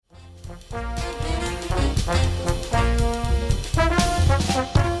From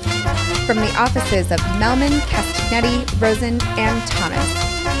the offices of Melman, Castagnetti, Rosen, and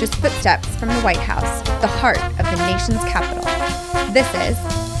Thomas, just footsteps from the White House, the heart of the nation's capital. This is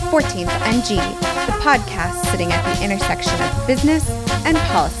 14th NG, the podcast sitting at the intersection of business and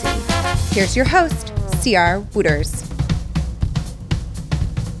policy. Here's your host, C.R. Wooters.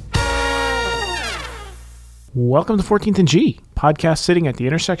 Welcome to 14th NG, podcast sitting at the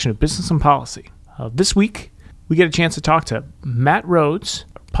intersection of business and policy. This week, we get a chance to talk to Matt Rhodes,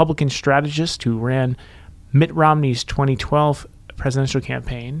 Republican strategist who ran Mitt Romney's 2012 presidential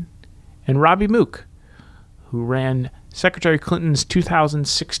campaign, and Robbie Mook, who ran Secretary Clinton's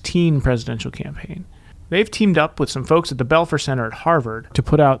 2016 presidential campaign. They've teamed up with some folks at the Belfer Center at Harvard to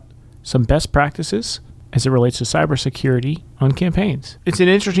put out some best practices as it relates to cybersecurity on campaigns. It's an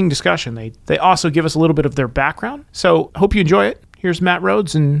interesting discussion. They also give us a little bit of their background. So hope you enjoy it. Here's Matt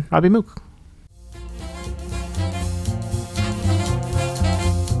Rhodes and Robbie Mook.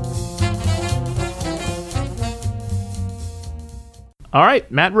 All right,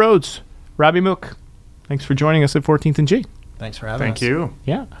 Matt Rhodes, Robbie Mook, thanks for joining us at 14th and G. Thanks for having us. Thank you.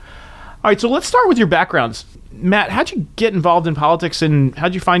 Yeah. All right, so let's start with your backgrounds. Matt, how'd you get involved in politics, and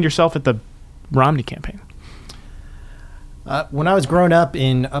how'd you find yourself at the Romney campaign? When I was growing up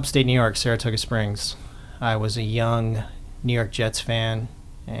in upstate New York, Saratoga Springs, I was a young New York Jets fan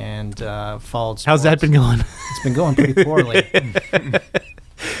and followed sports. How's that been going? It's been going pretty poorly.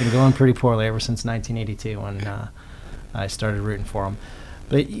 It's been going pretty poorly ever since 1982 when I started rooting for them.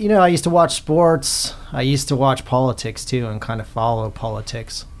 But, you know, I used to watch sports. I used to watch politics, too, and kind of follow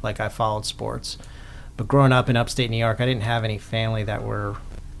politics like I followed sports. But growing up in upstate New York, I didn't have any family that were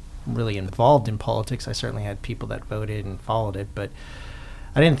really involved in politics. I certainly had people that voted and followed it, but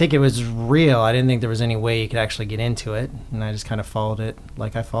I didn't think it was real. I didn't think there was any way you could actually get into it, and I just kind of followed it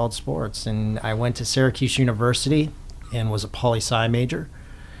like I followed sports. And I went to Syracuse University and was a poli-sci major.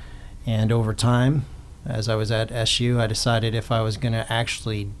 And over time, as I was at SU, I decided if I was going to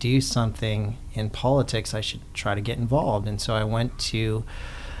actually do something in politics, I should try to get involved. And so I went to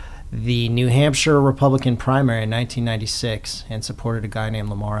the New Hampshire Republican primary in 1996 and supported a guy named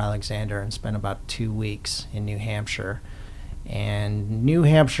Lamar Alexander and spent about 2 weeks in New Hampshire. And New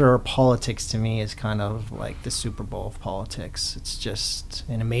Hampshire politics to me is kind of like the Super Bowl of politics. It's just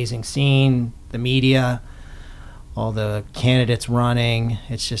an amazing scene, the media, all the candidates running.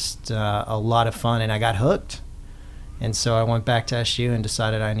 It's just a lot of fun, and I got hooked. And so I went back to SU and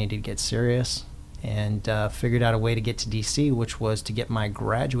decided I needed to get serious and figured out a way to get to D.C., which was to get my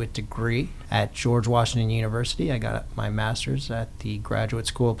graduate degree at George Washington University. I got my master's at the Graduate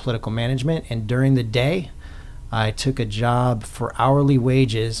School of Political Management, and during the day, I took a job for hourly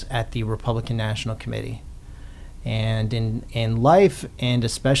wages at the Republican National Committee. And in life, and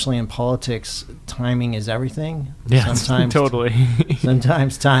especially in politics, timing is everything. Yeah, sometimes, totally.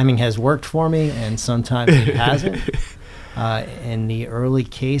 Sometimes timing has worked for me, and sometimes it hasn't. In the early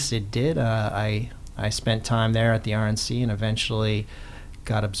case, it did. I spent time there at the RNC and eventually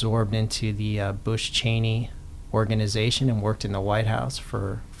got absorbed into the Bush-Cheney organization and worked in the White House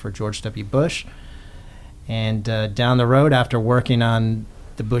for George W. Bush. And down the road, after working on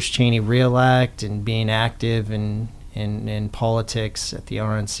the Bush-Cheney re-elect and being active in politics at the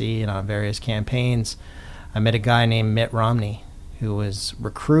RNC and on various campaigns, I met a guy named Mitt Romney who was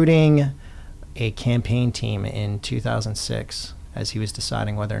recruiting a campaign team in 2006 as he was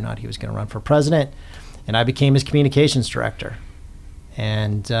deciding whether or not he was going to run for president, and I became his communications director.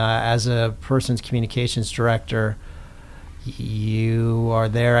 And as a person's communications director, you are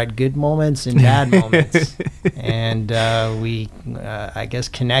there at good moments and bad moments, and we, I guess,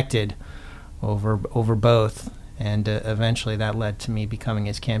 connected over both, and eventually that led to me becoming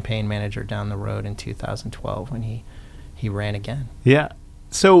his campaign manager down the road in 2012 when he ran again. Yeah.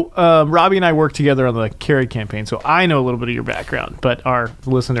 So Robbie and I worked together on the Kerry campaign, so I know a little bit of your background, but our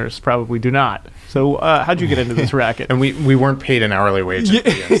listeners probably do not. So how'd you get into this racket? And we weren't paid an hourly wage at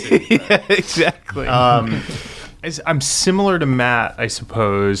PNC. Yeah, exactly. I'm similar to Matt, I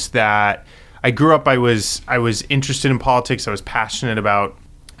suppose, that I grew up, I was interested in politics. I was passionate about,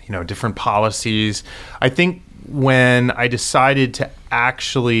 different policies. I think when I decided to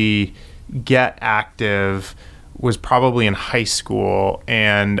actually get active was probably in high school.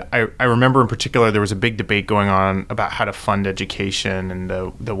 And I remember in particular, there was a big debate going on about how to fund education, and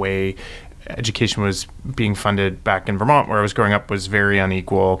the way education was being funded back in Vermont, where I was growing up, was very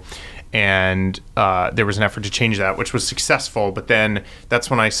unequal. And there was an effort to change that, which was successful. But then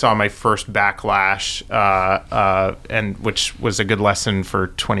that's when I saw my first backlash, and which was a good lesson for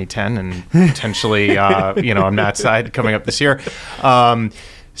 2010 and potentially, on that side coming up this year.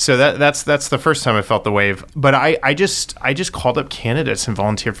 So that's the first time I felt the wave. But I just called up candidates and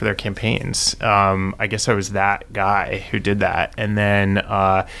volunteered for their campaigns. I guess I was that guy who did that. And then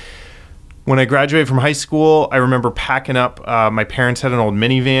when I graduated from high school, I remember packing up. My parents had an old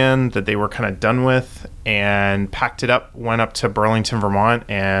minivan that they were kind of done with, and packed it up, went up to Burlington, Vermont,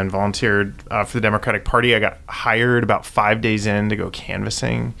 and volunteered for the Democratic Party. I got hired about 5 days in to go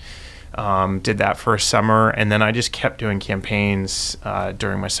canvassing. Did that for a summer, and then I just kept doing campaigns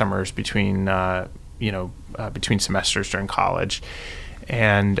during my summers between between semesters during college,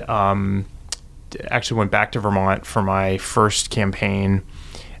 and actually went back to Vermont for my first campaign,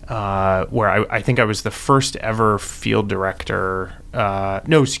 where I think I was the first ever field director.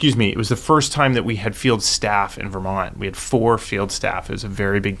 It was the first time that we had field staff in Vermont. We had 4 field staff. It was a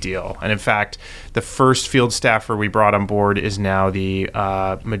very big deal. And in fact, the first field staffer we brought on board is now the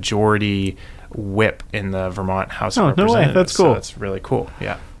majority whip in the Vermont House of Representatives. No way. That's cool. So that's really cool.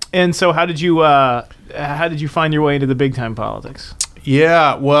 Yeah. And so how did you find your way into the big time politics?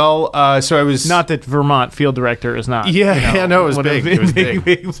 Yeah, well, so I was... Not that Vermont field director is not. Yeah, no, it was big. It was big.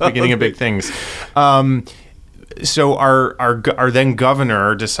 Big It was the beginning of big things. So our then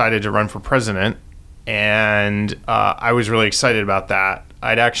governor decided to run for president, and I was really excited about that.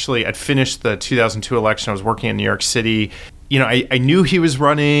 I'd finished the 2002 election. I was working in New York City. I knew he was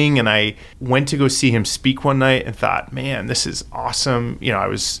running, and I went to go see him speak one night and thought, man, this is awesome. I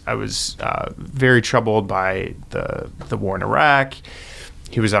was very troubled by the war in Iraq.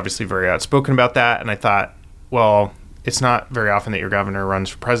 He was obviously very outspoken about that, and I thought, well, it's not very often that your governor runs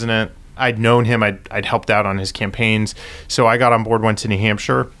for president. I'd known him. I'd helped out on his campaigns, so I got on board, went to New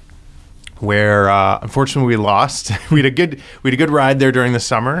Hampshire, where unfortunately we lost. We had a good ride there during the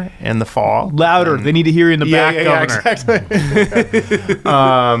summer and the fall. Louder. They need to hear you in the back, Governor. Exactly.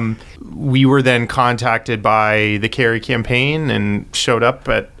 We were then contacted by the Kerry campaign and showed up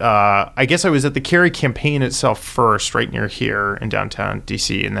at, I guess I was at the Kerry campaign itself first, right near here in downtown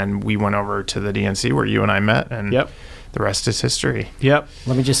DC. And then we went over to the DNC where you and I met, and the rest is history. Yep.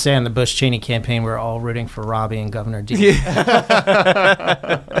 Let me just say, on the Bush-Cheney campaign, we're all rooting for Robbie and Governor Dean. New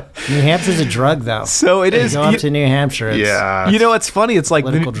Hampshire's a drug, though. So it is. Go up to New Hampshire. It's funny. It's like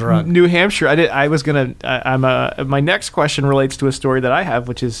drug. New Hampshire. My next question relates to a story that I have,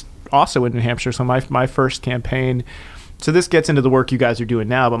 which is also in New Hampshire. So my first campaign. So this gets into the work you guys are doing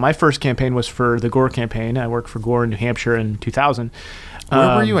now, but my first campaign was for the Gore campaign. I worked for Gore in New Hampshire in 2000.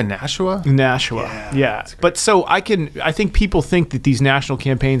 Where were you, in Nashua? Nashua, yeah. But so I think people think that these national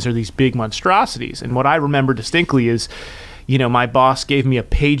campaigns are these big monstrosities. And what I remember distinctly is, my boss gave me a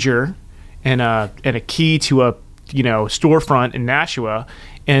pager and a key to a, storefront in Nashua.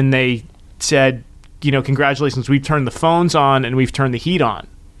 And they said, congratulations, we've turned the phones on and we've turned the heat on.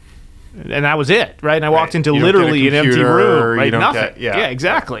 And that was it, right? And I walked into literally an empty room, right? Nothing. Yeah,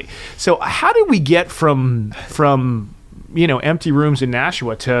 exactly. So how did we get from empty rooms in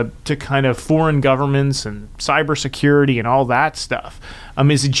Nashua to kind of foreign governments and cybersecurity and all that stuff?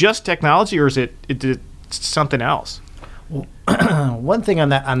 Is it just technology, or is it something else? Well, one thing on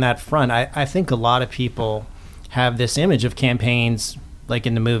that front, I think a lot of people have this image of campaigns like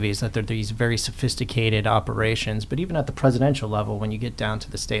in the movies, that they're these very sophisticated operations. But even at the presidential level, when you get down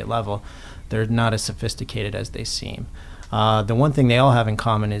to the state level, they're not as sophisticated as they seem. The one thing they all have in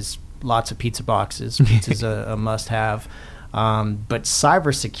common is lots of pizza boxes. Pizza's a must-have. But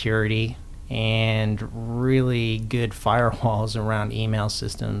cybersecurity and really good firewalls around email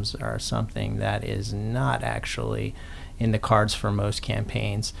systems are something that is not actually in the cards for most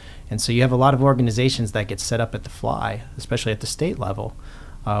campaigns. And so you have a lot of organizations that get set up at the fly, especially at the state level,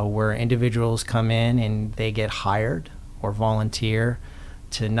 where individuals come in and they get hired or volunteer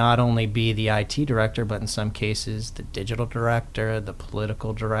to not only be the IT director, but in some cases the digital director, the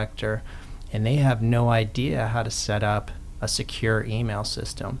political director, and they have no idea how to set up a secure email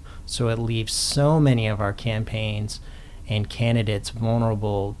system. So it leaves so many of our campaigns and candidates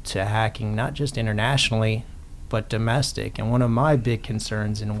vulnerable to hacking, not just internationally, but domestic. And one of my big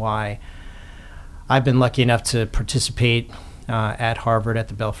concerns, and why I've been lucky enough to participate at Harvard at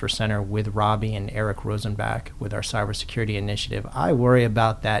the Belfer Center with Robbie and Eric Rosenbach with our cybersecurity initiative, I worry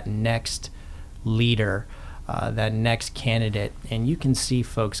about that next leader, that next candidate. And you can see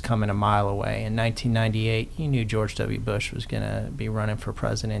folks coming a mile away. In 1998, you knew George W. Bush was going to be running for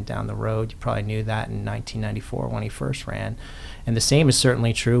president down the road. You probably knew that in 1994 when he first ran. And the same is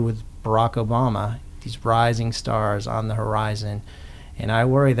certainly true with Barack Obama. These rising stars on the horizon. And I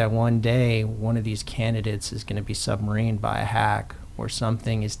worry that one day one of these candidates is going to be submarined by a hack, or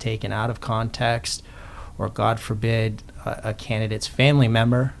something is taken out of context, or God forbid a candidate's family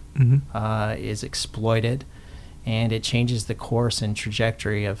member is exploited. and it changes the course and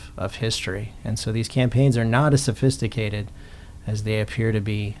trajectory of history. And so these campaigns are not as sophisticated as they appear to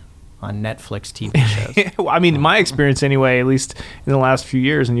be on Netflix TV shows. Well, I mean, my experience anyway, at least in the last few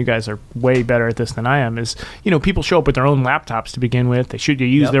years, and you guys are way better at this than I am, is, people show up with their own laptops to begin with. They should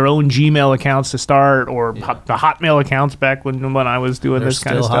use their own Gmail accounts to start, or the Hotmail accounts back when I was doing this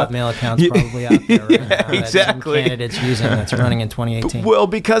kind of stuff. There's still Hotmail accounts probably out there right now exactly. that some candidates using that's running in 2018. Well,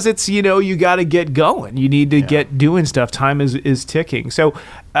 because it's, you got to get going. You need to get doing stuff. Time is ticking. So,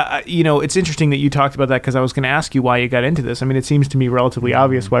 it's interesting that you talked about that, because I was going to ask you why you got into this. I mean, it seems to me relatively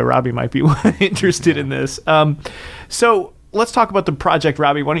obvious why Robbie might be interested in this. So let's talk about the project,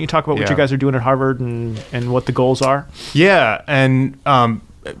 Robbie. Why don't you talk about what you guys are doing at Harvard and what the goals are? Yeah, and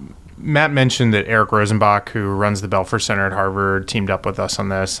Matt mentioned that Eric Rosenbach, who runs the Belfer Center at Harvard, teamed up with us on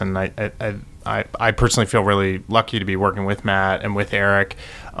this, and I personally feel really lucky to be working with Matt and with Eric.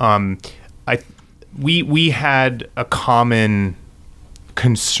 We had a common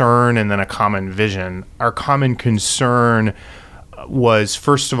concern and then a common vision. Our common concern was,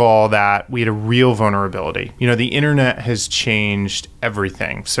 first of all, that we had a real vulnerability. The internet has changed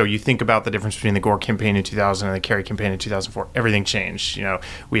everything. So you think about the difference between the Gore campaign in 2000 and the Kerry campaign in 2004. Everything changed.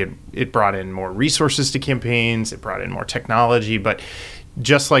 It brought in more resources to campaigns. It brought in more technology. But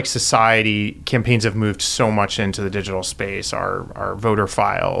just like society, campaigns have moved so much into the digital space. Our voter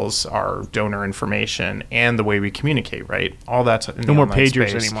files, our donor information, and the way we communicate, right? All that's in no more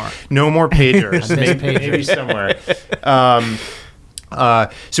pagers anymore. No more pagers. maybe somewhere.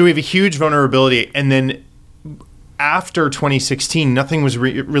 So we have a huge vulnerability. And then after 2016, nothing was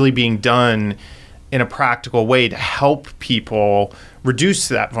really being done in a practical way to help people reduce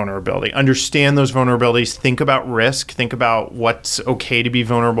that vulnerability, understand those vulnerabilities, think about risk, think about what's okay to be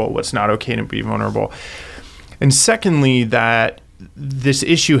vulnerable, what's not okay to be vulnerable. And secondly, that this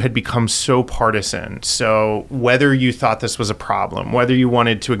issue had become so partisan. So whether you thought this was a problem, whether you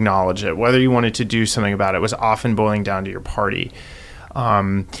wanted to acknowledge it, whether you wanted to do something about it, was often boiling down to your party.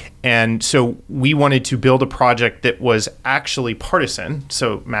 And so we wanted to build a project that was actually partisan.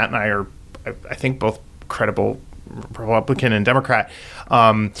 So Matt and I are, I think, both credible Republican and Democrat.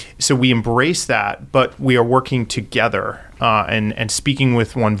 So we embrace that, but we are working together and speaking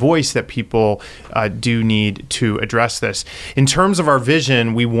with one voice that people do need to address this. In terms of our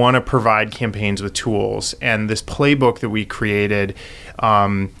vision, we want to provide campaigns with tools. And this playbook that we created,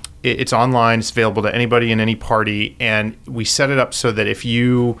 it's online, it's available to anybody in any party, and we set it up so that if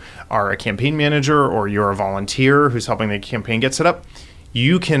you are a campaign manager or you're a volunteer who's helping the campaign get set up,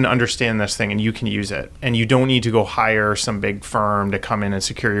 you can understand this thing and you can use it. And you don't need to go hire some big firm to come in and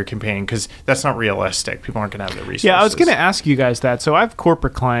secure your campaign, because that's not realistic. People aren't going to have the resources. Yeah, I was going to ask you guys that. So I have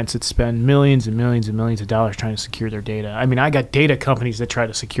corporate clients that spend millions and millions and millions of dollars trying to secure their data. I mean, I got data companies that try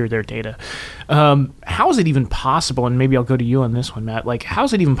to secure their data. How is it even possible, and maybe I'll go to you on this one, Matt, like, how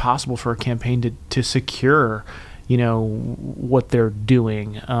is it even possible for a campaign to secure what they're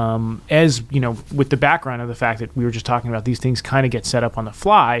doing, as with the background of the fact that we were just talking about, these things kind of get set up on the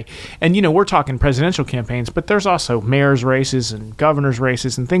fly, and we're talking presidential campaigns, but there's also mayor's races and governor's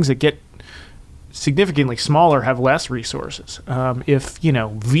races and things that get significantly smaller, have less resources. If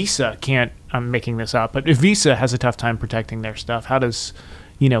Visa can't, I'm making this up, but if Visa has a tough time protecting their stuff, how does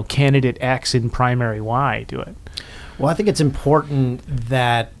candidate X in primary Y do it? Well, I think it's important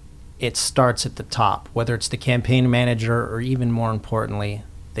that it starts at the top, whether it's the campaign manager or, even more importantly,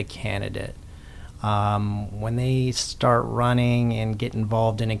 the candidate. When they start running and get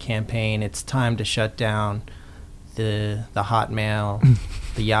involved in a campaign, it's time to shut down the Hotmail,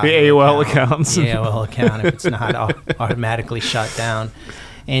 the Yahoo, the AOL accounts, the AOL account if it's not automatically shut down,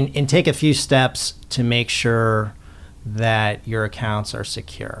 and take a few steps to make sure that your accounts are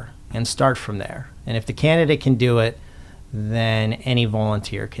secure, and start from there. And if the candidate can do it, then any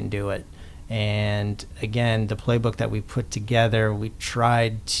volunteer can do it. And again, the playbook that we put together, we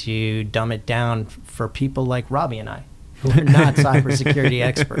tried to dumb it down for people like Robbie and I, who are not cybersecurity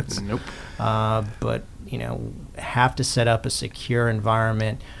experts. Nope. But have to set up a secure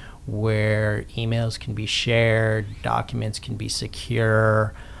environment where emails can be shared, documents can be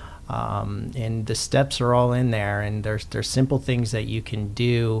secure, and the steps are all in there. And there's simple things that you can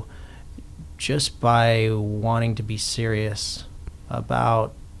do just by wanting to be serious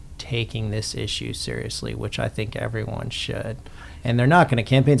about taking this issue seriously, which I think everyone should. And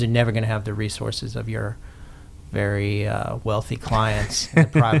campaigns are never going to have the resources of your very wealthy clients in the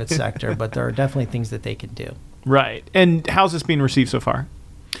private sector, but there are definitely things that they can do. Right. And how's this being received so far?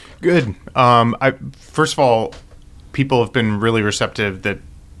 Good. First of all, people have been really receptive that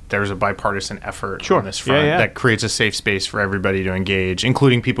there's a bipartisan effort on this front that creates a safe space for everybody to engage,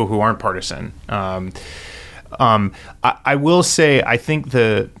 including people who aren't partisan. I will say, I think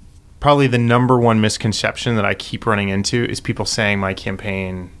probably the number one misconception that I keep running into is people saying my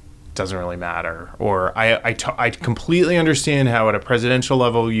campaign doesn't really matter, or I completely understand how at a presidential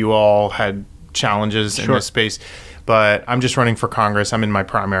level you all had challenges in this space, but I'm just running for Congress. I'm in my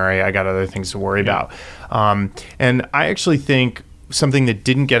primary. I got other things to worry about. And I actually think something that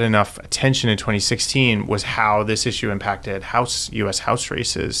didn't get enough attention in 2016 was how this issue impacted U.S. House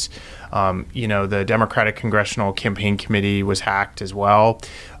races. The Democratic Congressional Campaign Committee was hacked as well.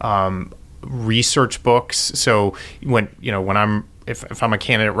 Research books. So when I'm if I'm a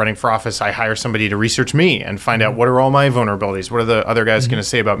candidate running for office, I hire somebody to research me and find out what are all my vulnerabilities. What are the other guys going to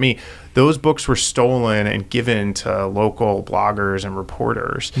say about me? Those books were stolen and given to local bloggers and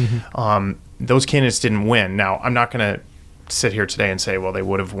reporters. Those candidates didn't win. Now, I'm not going to sit here today and say, well, they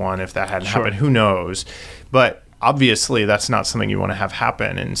would have won if that hadn't happened. Who knows? But obviously, that's not something you want to have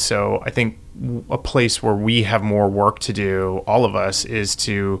happen. And so I think a place where we have more work to do, all of us, is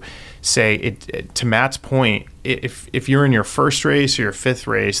to say, to Matt's point, if you're in your first race or your fifth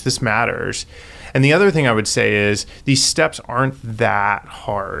race, this matters. And the other thing I would say is these steps aren't that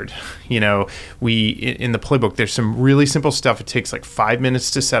hard. In the playbook, there's some really simple stuff. It takes like 5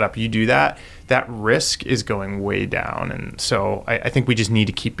 minutes to set up. You do that, that risk is going way down. And so I think we just need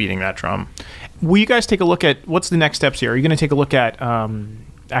to keep beating that drum. Will you guys take a look at what's the next steps here? Are you going to take a look at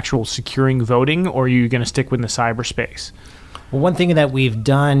actual securing voting, or are you going to stick with the cyberspace? Well, one thing that we've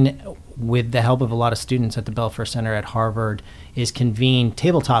done with the help of a lot of students at the Belfer Center at Harvard is convene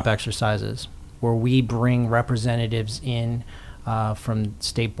tabletop exercises where we bring representatives in from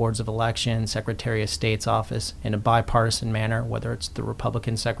state boards of elections, Secretary of State's office, in a bipartisan manner, whether it's the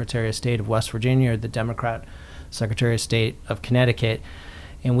Republican Secretary of State of West Virginia or the Democrat Secretary of State of Connecticut.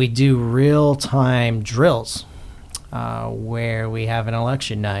 And we do real-time drills where we have an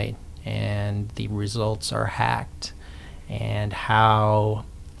election night and the results are hacked, and how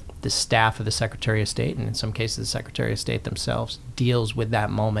the staff of the Secretary of State, and in some cases the Secretary of State themselves, deals with that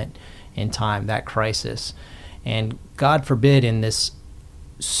moment in time, that crisis. And God forbid, in this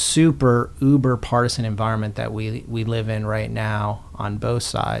super uber partisan environment that we live in right now on both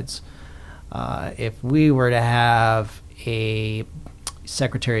sides, if we were to have a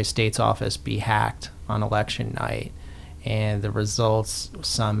Secretary of State's office be hacked on election night and the results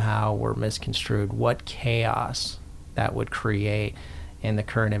somehow were misconstrued, what chaos that would create in the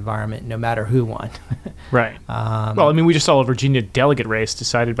current environment, no matter who won. Right. We just saw a Virginia delegate race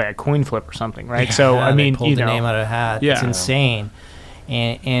decided by a coin flip or something, right? Yeah, so, they pulled the name out of a hat. Yeah. It's insane.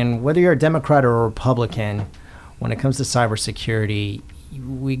 And whether you're a Democrat or a Republican, when it comes to cybersecurity,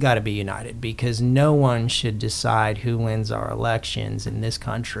 we got to be united, because no one should decide who wins our elections in this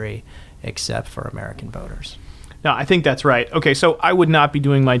country except for American voters. No, I think that's right. Okay, so I would not be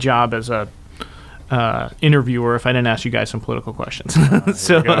doing my job as a interviewer if I didn't ask you guys some political questions.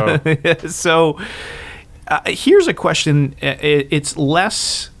 So here's a question. It's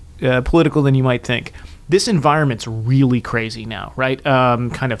less political than you might think. This environment's really crazy now, right?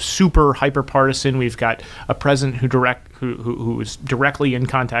 Kind of super hyper partisan. We've got a president who is directly in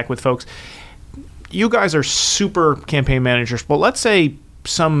contact with folks. You guys are super campaign managers, but let's say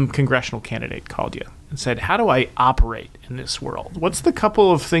some congressional candidate called you and said, how do I operate in this world? What's the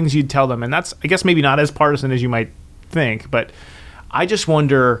couple of things you'd tell them? And that's, I guess, maybe not as partisan as you might think, but I just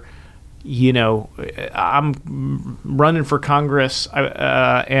wonder, I'm running for Congress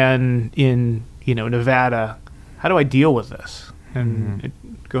and in, Nevada. How do I deal with this? And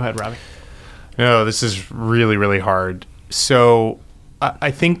go ahead, Robbie. No, this is really, really hard. So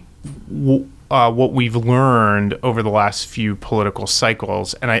I think what we've learned over the last few political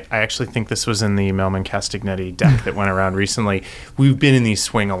cycles, and I actually think this was in the Melman Castagnetti deck that went around recently, we've been in these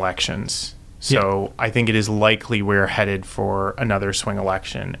swing elections. So I think it is likely we're headed for another swing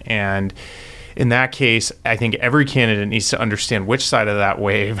election. And in that case, I think every candidate needs to understand which side of that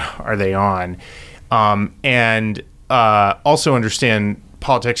wave are they on, and also understand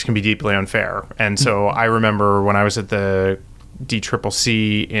politics can be deeply unfair. And so I remember when I was at the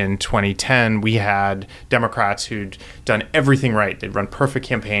DCCC in 2010, we had Democrats who'd done everything right. They'd run perfect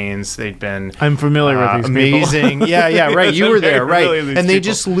campaigns. They'd been I'm familiar with these amazing. People. Yeah, right. You were there, right? And they people.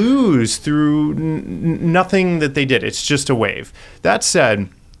 Just lose through nothing that they did. It's just a wave. That said,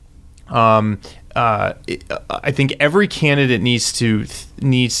 I think every candidate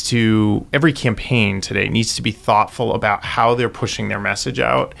every campaign today needs to be thoughtful about how they're pushing their message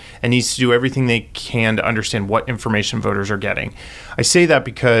out, and needs to do everything they can to understand what information voters are getting. I say that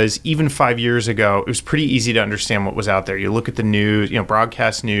because even 5 years ago, it was pretty easy to understand what was out there. You look at the news,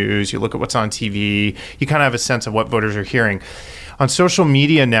 broadcast news, you look at what's on TV, you kind of have a sense of what voters are hearing. On social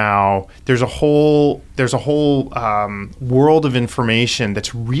media now, there's a whole world of information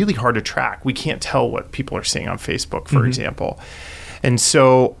that's really hard to track. We can't tell what people are saying on Facebook, for example. And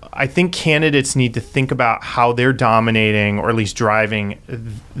so I think candidates need to think about how they're dominating, or at least driving,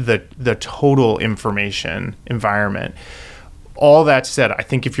 the total information environment. All that said, I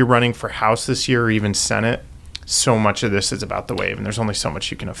think if you're running for House this year or even Senate, so much of this is about the wave, and there's only so much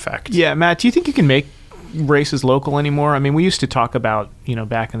you can affect. Yeah, Matt, do you think you can make races local anymore? I mean, we used to talk about,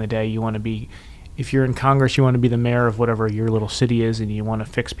 back in the day, you want to be, if you're in Congress, you want to be the mayor of whatever your little city is, and you want to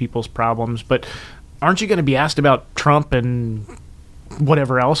fix people's problems. But aren't you going to be asked about Trump and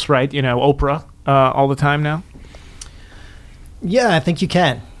whatever else, right? Oprah all the time now? Yeah, I think you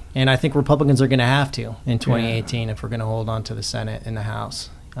can. And I think Republicans are going to have to in 2018 if we're going to hold on to the Senate and the House.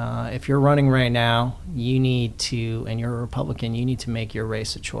 If you're running right now, you need to, and you're a Republican, you need to make your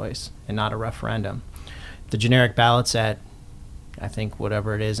race a choice and not a referendum. The generic ballots at, I think,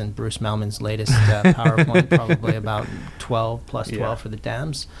 whatever it is in Bruce Melman's latest PowerPoint, probably about 12 plus 12 for the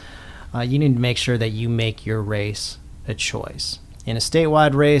Dems. You need to make sure that you make your race a choice. In a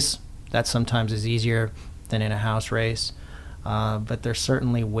statewide race, that sometimes is easier than in a House race, but there's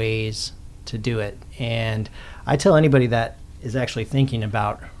certainly ways to do it. And I tell anybody that is actually thinking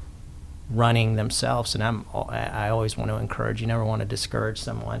about running themselves, and I always want to encourage, you never want to discourage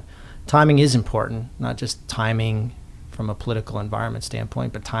someone. Timing is important, not just timing from a political environment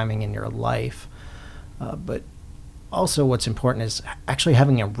standpoint, but timing in your life. But also what's important is actually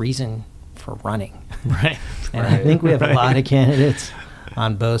having a reason for running. Right. And I think we have a lot of candidates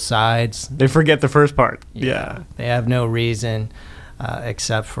on both sides. They forget the first part. Yeah. They have no reason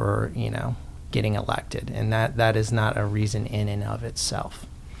except for, getting elected. And that is not a reason in and of itself.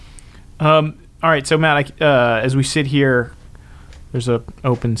 All right. So, Matt, as we sit here, there's an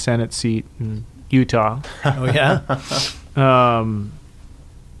open Senate seat in Utah. Oh, yeah?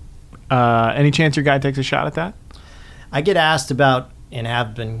 Any chance your guy takes a shot at that? I get asked about, and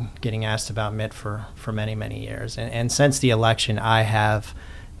have been getting asked about Mitt for many, many years. And since the election, I have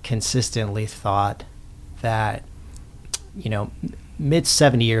consistently thought that, Mitt's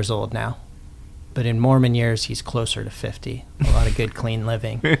 70 years old now. But in Mormon years, he's closer to 50. A lot of good, clean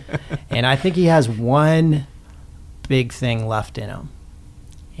living. And I think he has one big thing left in him.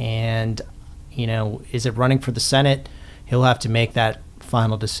 And, is it running for the Senate? He'll have to make that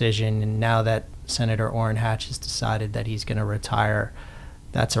final decision. And now that Senator Orrin Hatch has decided that he's going to retire,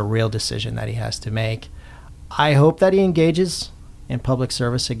 that's a real decision that he has to make. I hope that he engages in public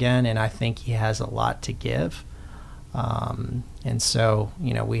service again, and I think he has a lot to give. And so,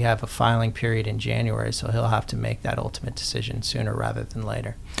 we have a filing period in January, so he'll have to make that ultimate decision sooner rather than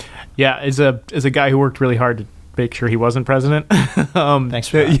later. Yeah, as a guy who worked really hard to make sure he wasn't president. Thanks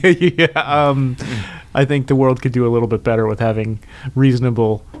for that. I think the world could do a little bit better with having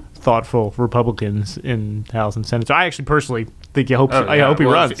reasonable, thoughtful Republicans in the House and Senate. So I actually personally think I hope he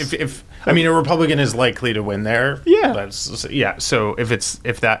runs. If a Republican is likely to win there, So if it's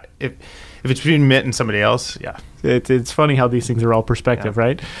between Mitt and somebody else, it's funny how these things are all perspective,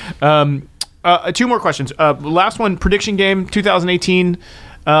 right? Two more questions. Last one, prediction game 2018.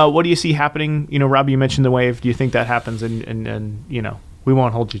 What do you see happening? Robbie, you mentioned the wave. Do you think that happens? And we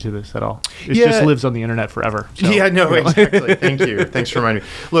won't hold you to this at all. It just lives on the internet forever. So. Yeah, no, exactly. Thank you. Thanks for reminding me.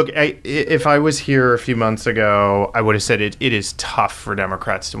 Look, if I was here a few months ago, I would have said it is tough for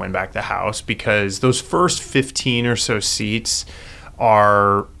Democrats to win back the House because those first 15 or so seats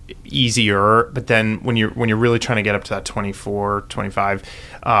are easier, but then when you're really trying to get up to that 24, 25,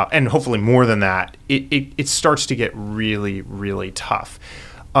 and hopefully more than that, it starts to get really, really tough.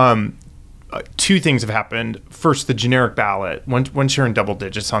 Two things have happened. First, the generic ballot. Once you're in double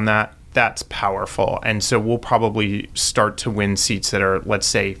digits on that, that's powerful. And so we'll probably start to win seats that are, let's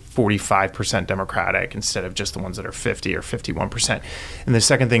say, 45% Democratic instead of just the ones that are 50 or 51%. And the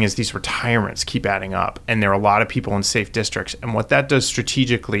second thing is these retirements keep adding up. And there are a lot of people in safe districts. And what that does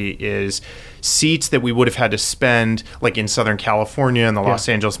strategically is seats that we would have had to spend, like in Southern California and the Los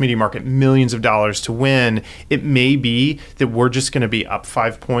Angeles media market, millions of dollars to win. It may be that we're just going to be up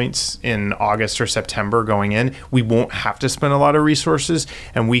 5 points in August or September going in. We won't have to spend a lot of resources,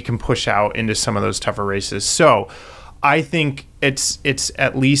 and we can push out into some of those tougher races. So I think it's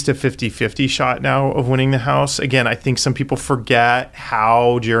at least a 50-50 shot now of winning the House. Again, I think some people forget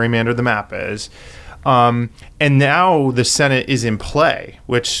how gerrymandered the map is. And now the Senate is in play,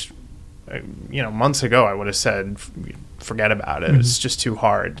 which months ago I would have said, forget about it. Mm-hmm. It's just too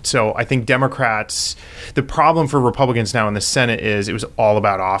hard. So I think Democrats, the problem for Republicans now in the Senate is it was all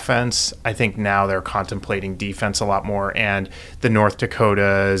about offense. I think now they're contemplating defense a lot more, and the North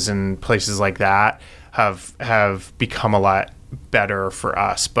Dakotas and places like that have become a lot better for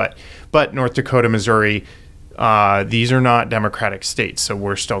us. But North Dakota, Missouri, these are not Democratic states, so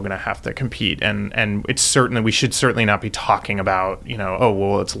we're still going to have to compete. And we should certainly not be talking about,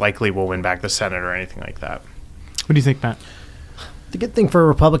 it's likely we'll win back the Senate or anything like that. What do you think, Matt? The good thing for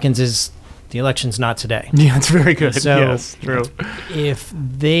Republicans is the election's not today. Yeah, it's very good. So yes, true. If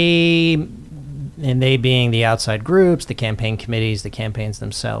they being the outside groups, the campaign committees, the campaigns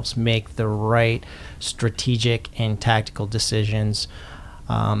themselves, make the right strategic and tactical decisions,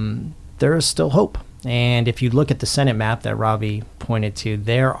 there is still hope. And if you look at the Senate map that Robbie pointed to,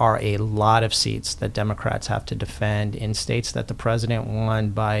 there are a lot of seats that Democrats have to defend in states that the president won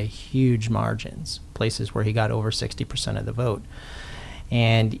by huge margins, places where he got over 60% of the vote.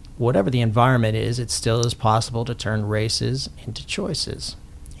 And whatever the environment is, it still is possible to turn races into choices.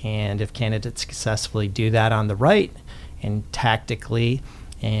 And if candidates successfully do that on the right and tactically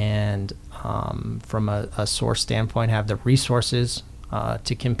and from a source standpoint have the resources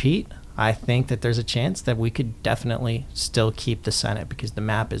to compete, I think that there's a chance that we could definitely still keep the Senate because the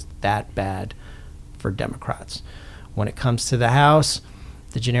map is that bad for Democrats. When it comes to the House,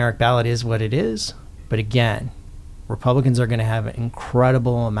 the generic ballot is what it is. But again, Republicans are going to have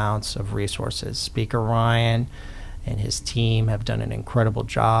incredible amounts of resources. Speaker Ryan and his team have done an incredible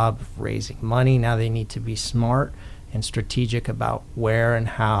job of raising money. Now they need to be smart and strategic about where and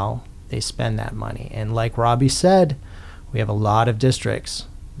how they spend that money. And like Robbie said, we have a lot of districts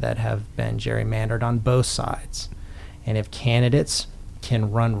that have been gerrymandered on both sides. And if candidates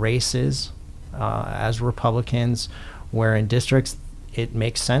can run races as Republicans where in districts it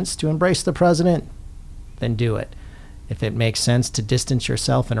makes sense to embrace the president, then do it. If it makes sense to distance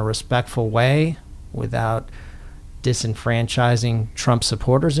yourself in a respectful way without disenfranchising Trump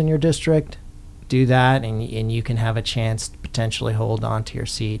supporters in your district, do that, and you can have a chance to potentially hold on to your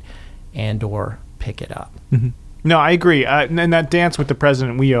seat and or pick it up. Mm-hmm. No, I agree. And that dance with the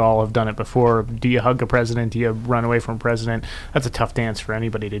president, we all have done it before. Do you hug a president? Do you run away from a president? That's a tough dance for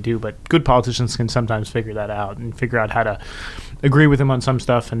anybody to do, but good politicians can sometimes figure that out and figure out how to agree with him on some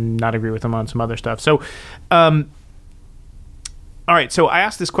stuff and not agree with him on some other stuff. So, all right, so I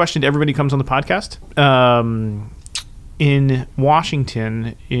asked this question to everybody who comes on the podcast. In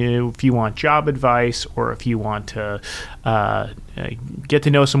Washington, if you want job advice or if you want to get to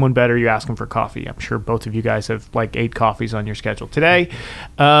know someone better, you ask them for coffee. I'm sure both of you guys have like 8 coffees on your schedule today.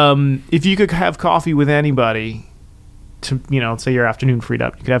 If you could have coffee with anybody, say your afternoon freed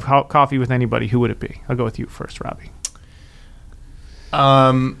up, you could have coffee with anybody, who would it be? I'll go with you first, Robbie.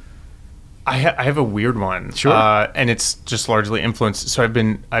 I have a weird one, sure, and it's just largely influenced. So I've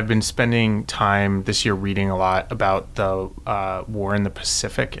been spending time this year reading a lot about the war in the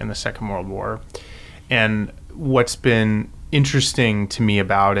Pacific in the Second World War, and what's been interesting to me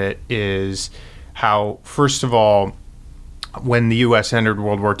about it is how, first of all, when the U.S. entered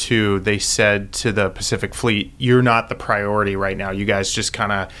World War II, they said to the Pacific Fleet, "You're not the priority right now. You guys just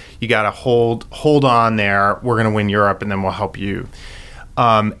you got to hold on there. We're going to win Europe, and then we'll help you."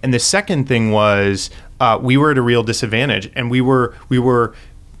 And the second thing was we were at a real disadvantage, and we were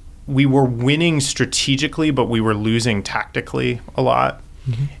winning strategically, but we were losing tactically a lot,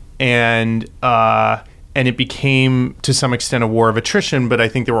 and it became to some extent a war of attrition. But I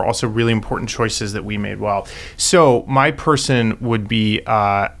think there were also really important choices that we made well. So my person would be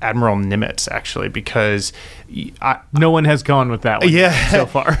Admiral Nimitz, actually, because no one has gone with that one so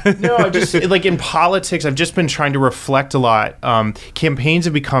far. No, just like in politics, I've just been trying to reflect a lot. Campaigns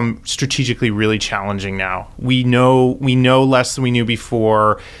have become strategically really challenging now. We know less than we knew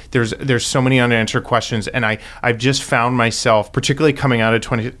before. There's so many unanswered questions, and I've just found myself, particularly coming out of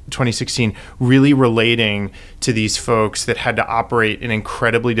 2016, really relating to these folks that had to operate in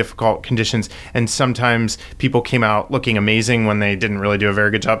incredibly difficult conditions. And sometimes people came out looking amazing when they didn't really do a very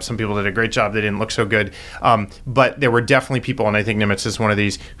good job. Some people did a great job. They didn't look so good. But there were definitely people, and I think Nimitz is one of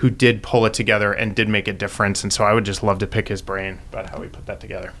these, who did pull it together and did make a difference. And so I would just love to pick his brain about how we put that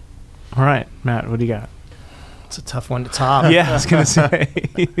together. All right, Matt, what do you got? It's a tough one to top. Yeah, I was going to say.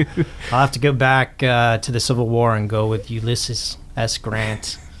 I'll have to go back to the Civil War and go with Ulysses S.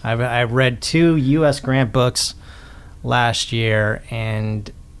 Grant. I read 2 U.S. Grant books last year,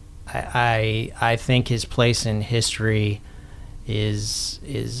 and I think his place in history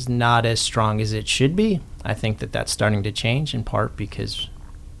is not as strong as it should be. I think that that's starting to change, in part because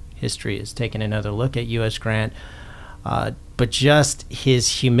history has taken another look at U.S. Grant. But just his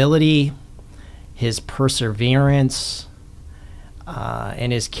humility, his perseverance,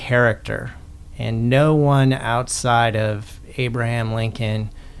 and his character. And no one outside of Abraham Lincoln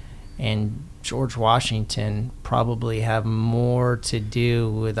and George Washington probably have more to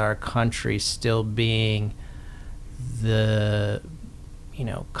do with our country still being the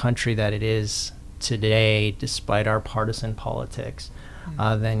country that it is today, despite our partisan politics,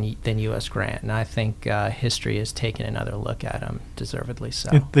 than U.S. Grant. And I think history has taken another look at him, deservedly so.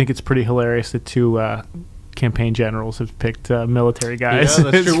 I think it's pretty hilarious that two campaign generals have picked military guys.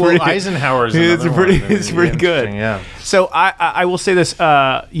 Yeah, that's true. Well, Eisenhower's another one. It's pretty good. Yeah. So I will say this,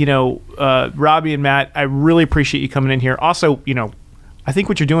 Robbie and Matt, I really appreciate you coming in here. Also, I think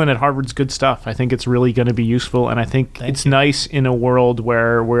what you're doing at Harvard's good stuff. I think it's really going to be useful, and I think it's nice in a world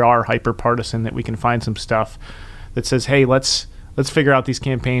where we are hyper-partisan that we can find some stuff that says, hey, let's figure out these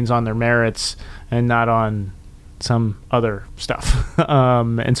campaigns on their merits and not on some other stuff.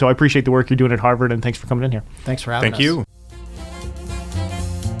 And so I appreciate the work you're doing at Harvard, and thanks for coming in here. Thanks for having us. Thank you.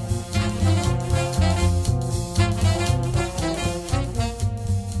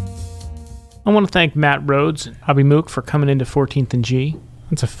 I want to thank Matt Rhodes and Abhi Mook for coming into 14th and G.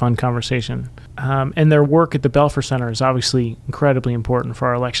 It's a fun conversation. And their work at the Belfer Center is obviously incredibly important for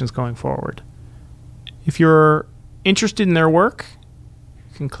our elections going forward. If you're interested in their work,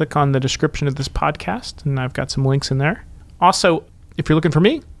 you can click on the description of this podcast, and I've got some links in there. Also, if you're looking for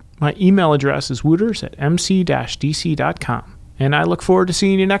me, my email address is wooters@mc-dc.com. And I look forward to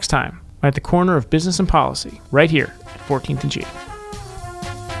seeing you next time at the corner of business and policy, right here at 14th and G.